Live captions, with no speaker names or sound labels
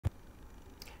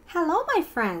Hello, my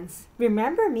friends.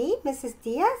 Remember me, Mrs.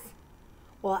 Diaz?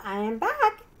 Well, I am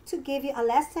back to give you a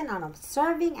lesson on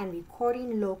observing and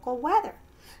recording local weather.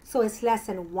 So it's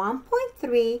lesson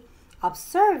 1.3,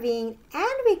 Observing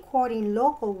and Recording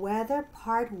Local Weather,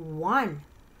 Part 1.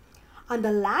 On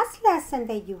the last lesson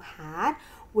that you had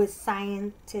with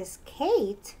scientist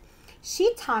Kate,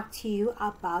 she talked to you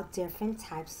about different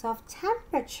types of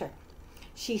temperature.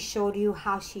 She showed you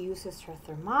how she uses her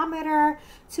thermometer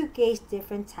to gauge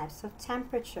different types of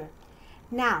temperature.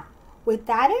 Now, with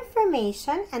that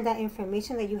information and the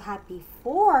information that you had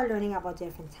before learning about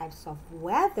different types of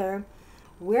weather,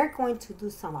 we're going to do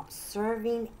some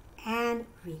observing and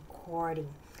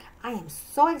recording. I am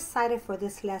so excited for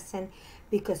this lesson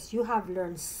because you have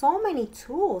learned so many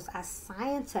tools as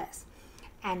scientists.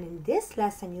 And in this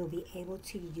lesson, you'll be able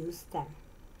to use them.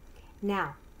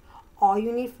 Now, all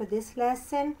you need for this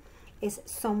lesson is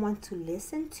someone to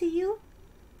listen to you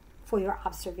for your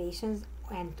observations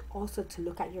and also to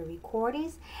look at your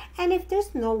recordings. And if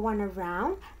there's no one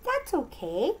around, that's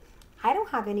okay. I don't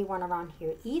have anyone around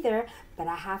here either, but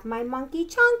I have my monkey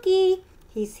Chunky.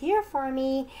 He's here for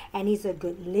me, and he's a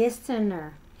good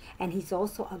listener. And he's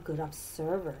also a good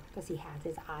observer because he has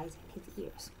his eyes and his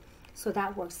ears. So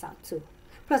that works out too.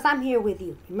 Plus, I'm here with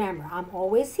you. Remember, I'm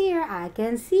always here. I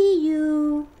can see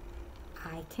you.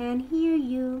 I can hear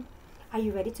you. Are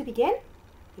you ready to begin?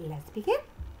 Let's begin.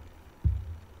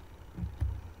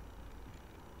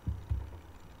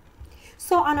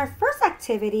 So on our first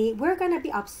activity, we're going to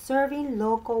be observing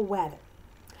local weather.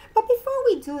 But before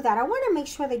we do that, I want to make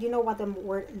sure that you know what the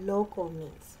word local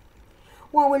means.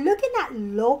 When we're looking at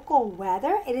local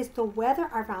weather, it is the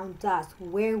weather around us,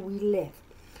 where we live.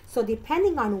 So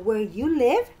depending on where you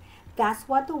live, that's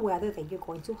what the weather that you're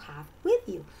going to have with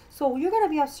you. So you're going to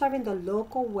be observing the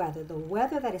local weather, the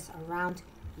weather that is around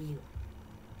you.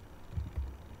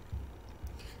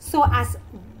 So as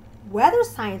weather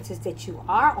scientists that you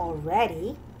are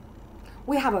already,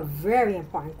 we have a very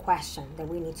important question that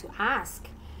we need to ask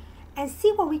and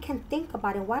see what we can think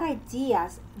about and what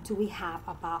ideas do we have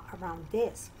about around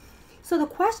this. So the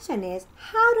question is,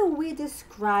 how do we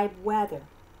describe weather?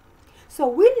 So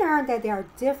we learned that there are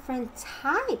different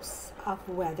types of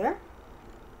weather,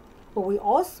 but we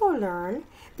also learned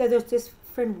that there's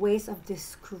different ways of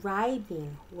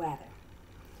describing weather.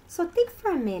 So think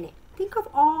for a minute. Think of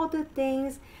all the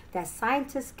things that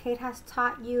scientist Kate has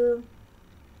taught you,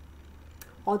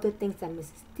 all the things that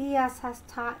Mrs. Diaz has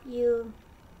taught you,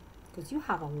 because you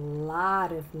have a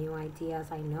lot of new ideas,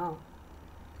 I know.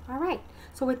 All right,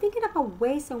 so we're thinking about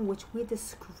ways in which we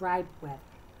describe weather.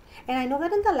 And I know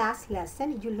that in the last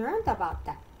lesson, you learned about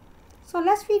that. So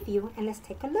let's review and let's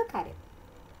take a look at it.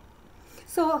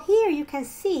 So here you can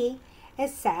see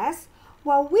it says,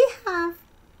 well, we have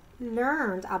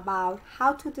learned about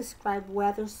how to describe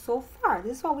weather so far.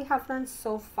 This is what we have learned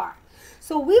so far.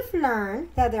 So we've learned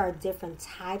that there are different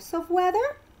types of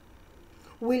weather.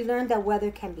 We learned that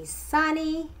weather can be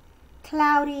sunny,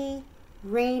 cloudy,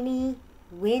 rainy,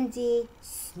 windy,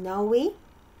 snowy.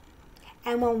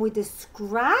 And when we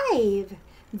describe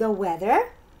the weather,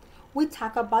 we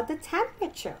talk about the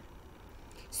temperature.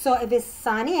 So if it's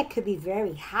sunny, it could be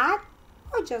very hot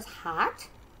or just hot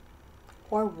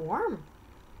or warm.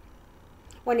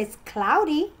 When it's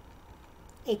cloudy,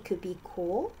 it could be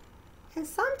cool. And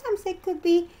sometimes it could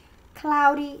be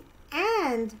cloudy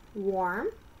and warm.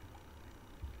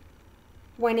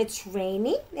 When it's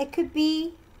rainy, it could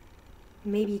be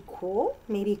maybe cool,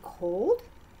 maybe cold.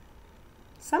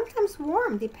 Sometimes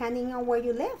warm, depending on where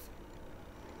you live.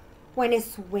 When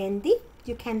it's windy,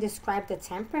 you can describe the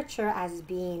temperature as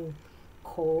being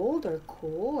cold or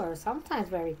cool, or sometimes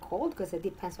very cold because it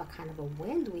depends what kind of a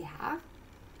wind we have.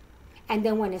 And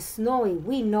then when it's snowy,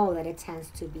 we know that it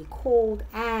tends to be cold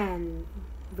and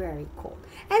very cold.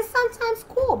 And sometimes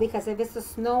cool, because if it's a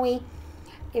snowy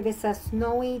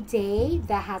day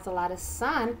that has a lot of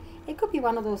sun, it could be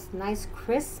one of those nice,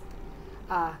 crisp,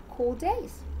 cool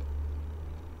days.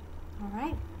 All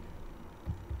right.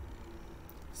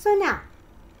 So now,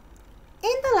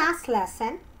 in the last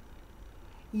lesson,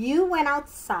 you went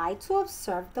outside to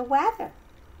observe the weather.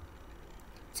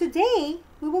 Today,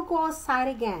 we will go outside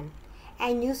again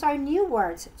and use our new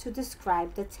words to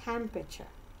describe the temperature.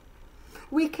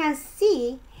 We can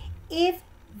see if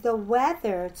the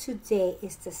weather today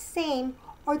is the same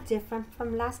or different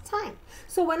from last time.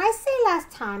 So when I say last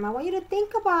time, I want you to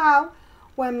think about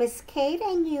when Miss Kate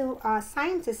and you,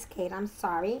 Scientist Kate,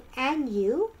 and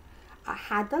you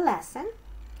had the lesson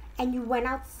and you went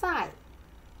outside.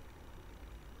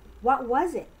 What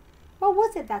was it? What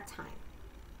was it that time?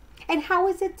 And how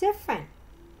is it different?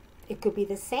 It could be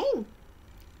the same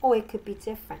or it could be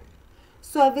different.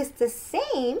 So if it's the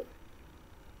same,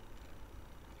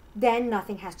 then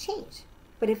nothing has changed.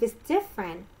 But if it's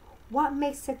different, what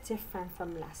makes it different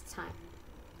from last time?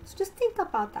 So just think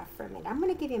about that for a minute. I'm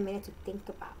going to give you a minute to think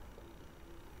about.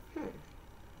 Let's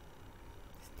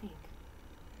think.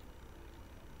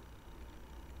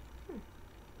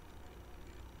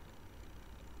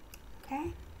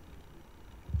 Okay.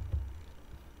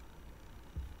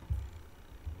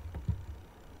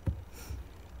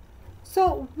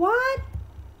 So what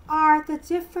are the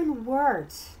different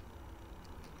words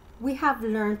we have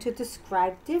learned to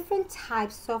describe different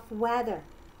types of weather?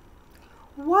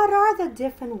 What are the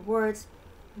different words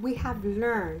we have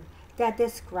learned that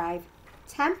describe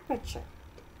temperature?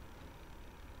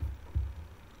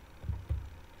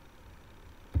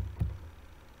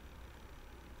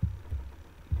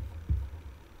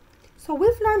 So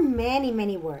we've learned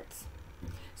many words.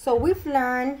 So we've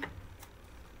learned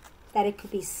that it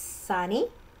could be sunny.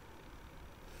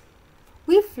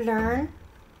 We've learned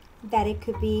that it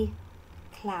could be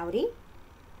cloudy.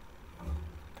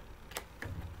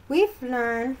 We've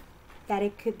learned that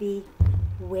it could be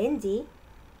windy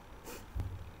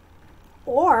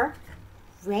or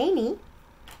rainy,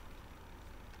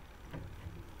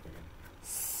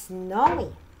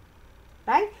 snowy,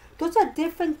 right? Those are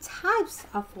different types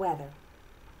of weather.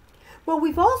 But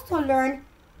we've also learned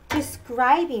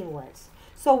describing words.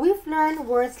 So we've learned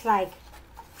words like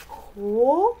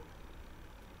cool,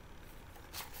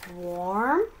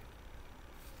 warm,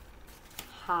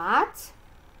 hot.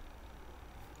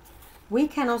 We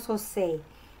can also say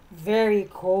very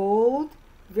cold,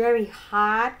 very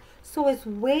hot. So it's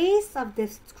ways of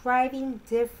describing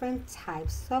different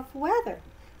types of weather.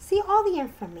 See all the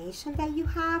information that you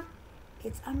have?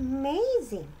 It's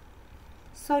amazing.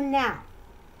 So now,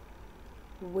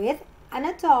 with an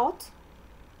adult,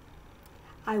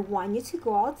 I want you to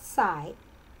go outside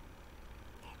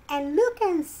and look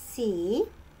and see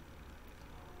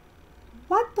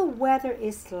what the weather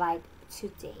is like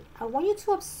today. I want you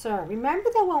to observe. Remember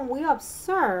that when we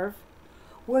observe,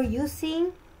 we're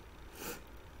using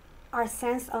our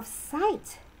sense of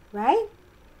sight, right?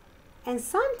 And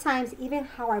sometimes even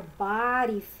how our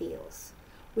body feels.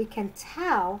 We can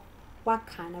tell what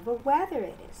kind of a weather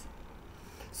it is.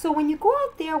 So when you go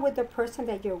out there with the person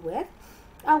that you're with,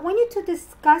 I want you to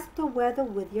discuss the weather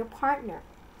with your partner.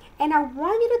 And I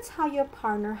want you to tell your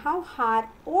partner how hot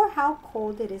or how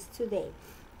cold it is today.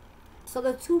 So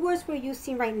the two words we're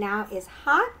using right now is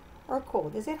hot or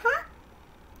cold. Is it hot?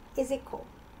 Is it cold?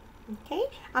 Okay,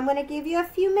 I'm going to give you a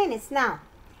few minutes. Now,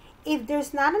 if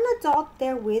there's not an adult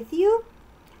there with you,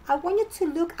 I want you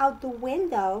to look out the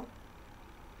window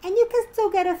and you can still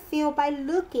get a feel by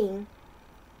looking,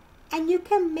 and you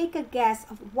can make a guess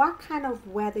of what kind of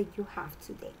weather you have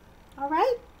today. All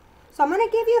right? So I'm going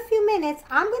to give you a few minutes.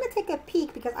 I'm going to take a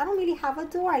peek because I don't really have a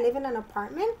door. I live in an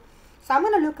apartment. So I'm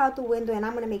going to look out the window and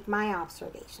I'm going to make my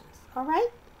observations. All right?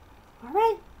 All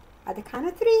right. At the count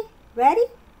of 3. Ready?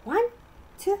 1,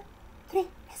 2, 3.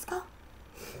 Let's go.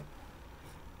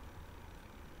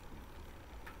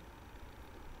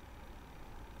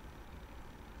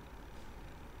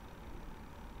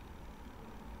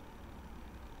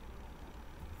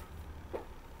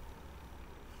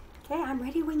 Okay, I'm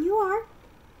ready when you are.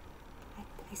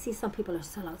 I see some people are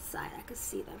still outside. I can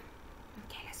see them.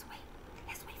 Okay, let's wait.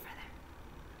 Let's wait for them.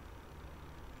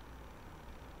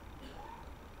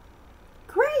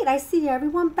 Great, I see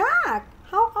everyone back.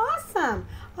 How awesome.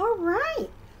 All right.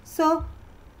 So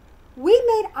we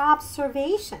made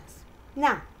observations.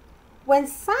 Now, when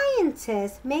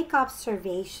scientists make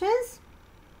observations,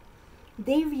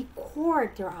 they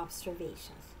record their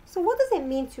observations. So what does it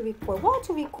mean to record? Well,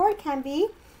 to record can be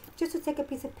just to take a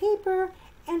piece of paper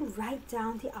and write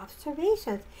down the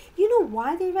observations. You know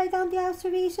why they write down the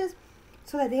observations?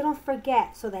 So that they don't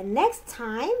forget. So that next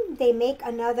time they make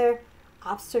another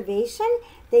observation,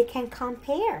 they can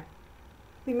compare.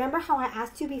 Remember how I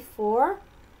asked you before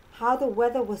how the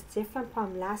weather was different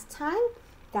from last time?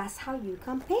 That's how you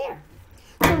compare.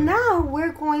 So now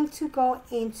we're going to go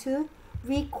into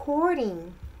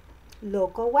recording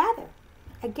local weather.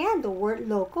 Again, the word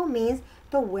local means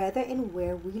the weather in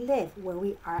where we live, where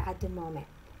we are at the moment.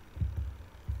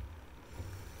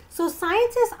 So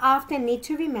scientists often need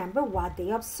to remember what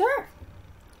they observe.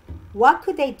 What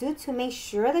could they do to make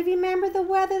sure they remember the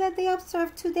weather that they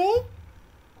observed today?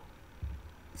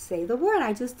 Say the word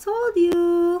I just told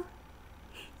you.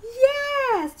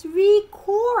 Yes,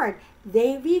 record.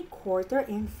 They record their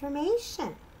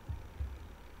information.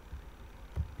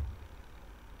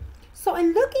 So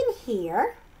in looking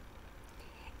here,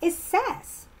 it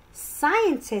says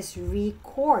Scientists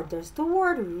record, there's the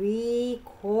word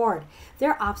record,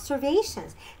 their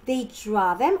observations. They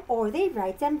draw them or they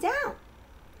write them down.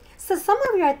 So some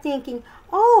of you are thinking,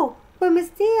 oh, but Ms.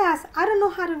 Diaz, I don't know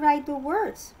how to write the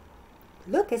words.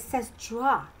 Look, it says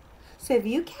draw. So if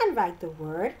you can write the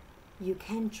word, you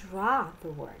can draw the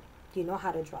word. You know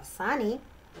how to draw Sunny,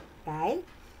 right?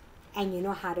 And you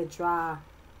know how to draw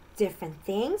different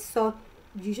things. So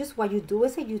what you do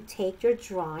is that you take your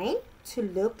drawing to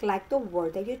look like the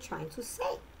word that you're trying to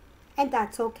say. And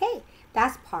that's okay.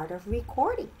 That's part of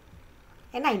recording.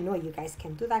 And I know you guys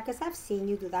can do that because I've seen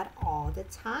you do that all the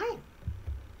time.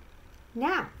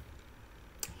 Now,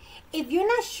 if you're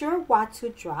not sure what to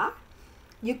draw,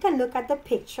 you can look at the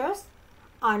pictures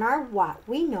on our What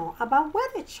We Know About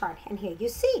Weather chart. And here you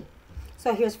see.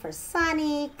 So here's for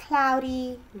sunny,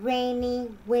 cloudy, rainy,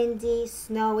 windy,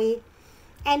 snowy.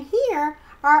 And here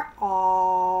are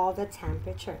all the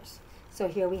temperatures. So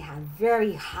here we have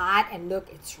very hot, and look,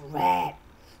 it's red.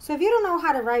 So if you don't know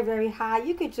how to write very hot,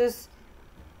 you could just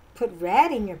put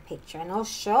red in your picture and it'll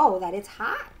show that it's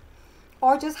hot.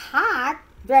 Or just hot,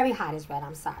 very hot is red,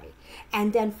 I'm sorry.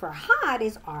 And then for hot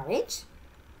is orange.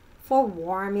 For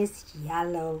warm is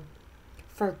yellow.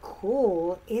 For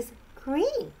cool is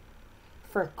green.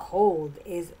 For cold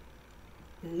is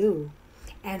blue.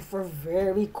 And for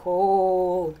very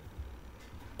cold,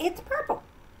 it's purple.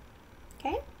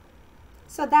 Okay?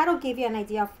 So that'll give you an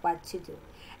idea of what to do.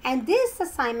 And this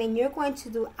assignment you're going to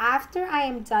do after I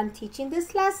am done teaching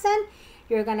this lesson.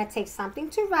 You're going to take something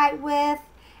to write with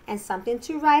and something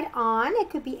to write on. It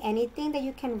could be anything that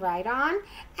you can write on.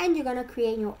 And you're going to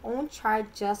create your own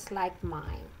chart just like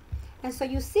mine. And so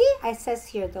you see, it says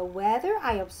here, the weather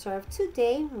I observed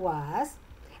today was...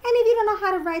 And if you don't know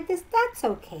how to write this, that's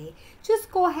okay.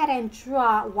 Just go ahead and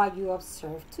draw what you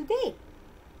observed today.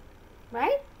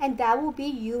 Right? And that will be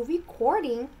you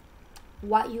recording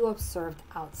what you observed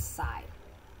outside.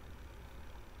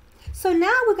 So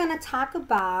now we're going to talk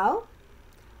about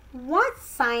what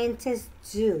scientists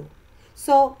do.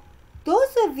 So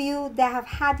those of you that have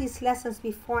had these lessons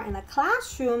before in a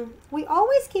classroom, we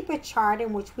always keep a chart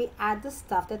in which we add the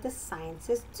stuff that the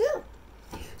scientists do.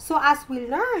 So as we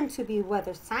learn to be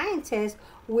weather scientists,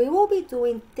 we will be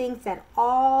doing things that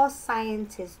all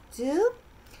scientists do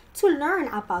to learn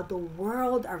about the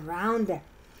world around them.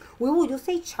 We will use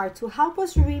a chart to help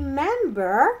us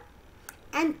remember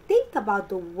and think about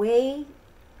the way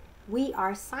we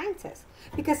are scientists.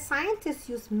 Because scientists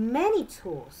use many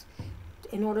tools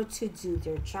in order to do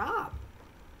their job.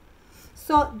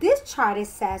 So this chart, it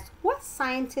says what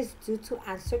scientists do to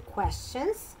answer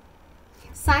questions.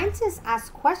 Scientists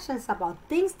ask questions about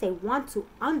things they want to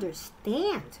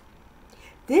understand.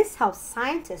 This helps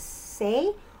scientists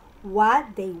say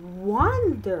what they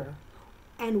wonder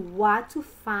and what to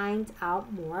find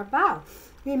out more about.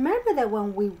 Remember that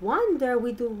when we wonder,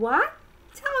 we do what?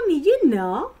 Tell me, you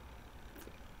know.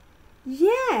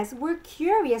 Yes, we're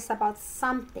curious about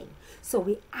something. So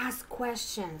we ask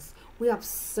questions, we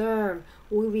observe,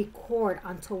 we record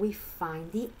until we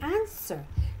find the answer.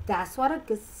 That's what a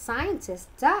good scientist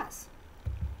does.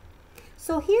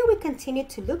 So here we continue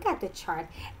to look at the chart.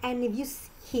 And if you see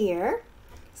here,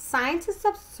 scientists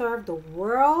observe the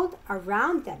world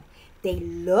around them. They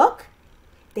look,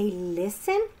 they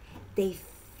listen, they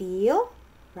feel,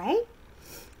 right?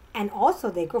 And also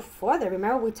they go further.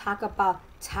 Remember we talk about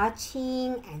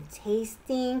touching and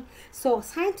tasting. So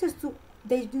scientists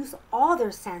they use all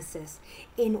their senses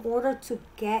in order to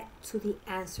get to the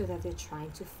answer that they're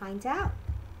trying to find out.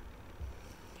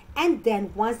 And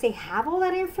then once they have all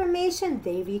that information,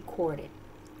 they record it,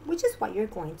 which is what you're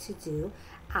going to do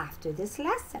after this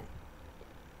lesson.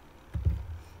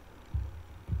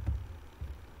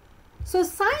 So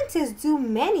scientists do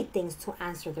many things to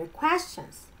answer their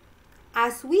questions.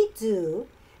 As we do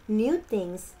new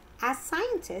things as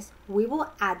scientists, we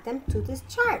will add them to this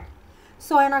chart.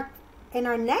 So in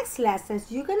our next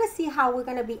lessons, you're going to see how we're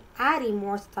going to be adding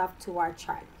more stuff to our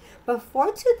chart. But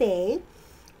for today,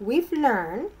 we've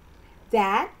learned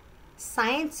that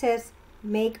scientists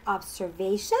make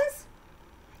observations,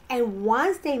 and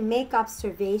once they make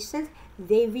observations,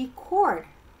 they record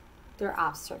their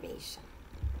observation,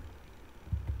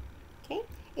 okay,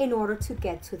 in order to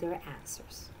get to their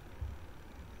answers.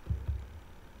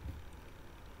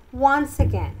 Once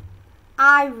again,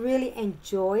 I really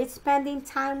enjoyed spending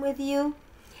time with you,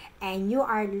 and you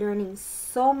are learning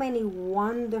so many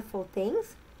wonderful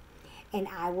things, and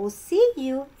I will see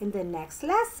you in the next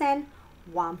lesson,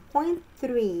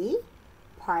 1.3,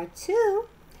 part 2.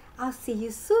 I'll see you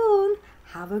soon.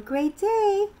 Have a great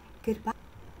day. Goodbye.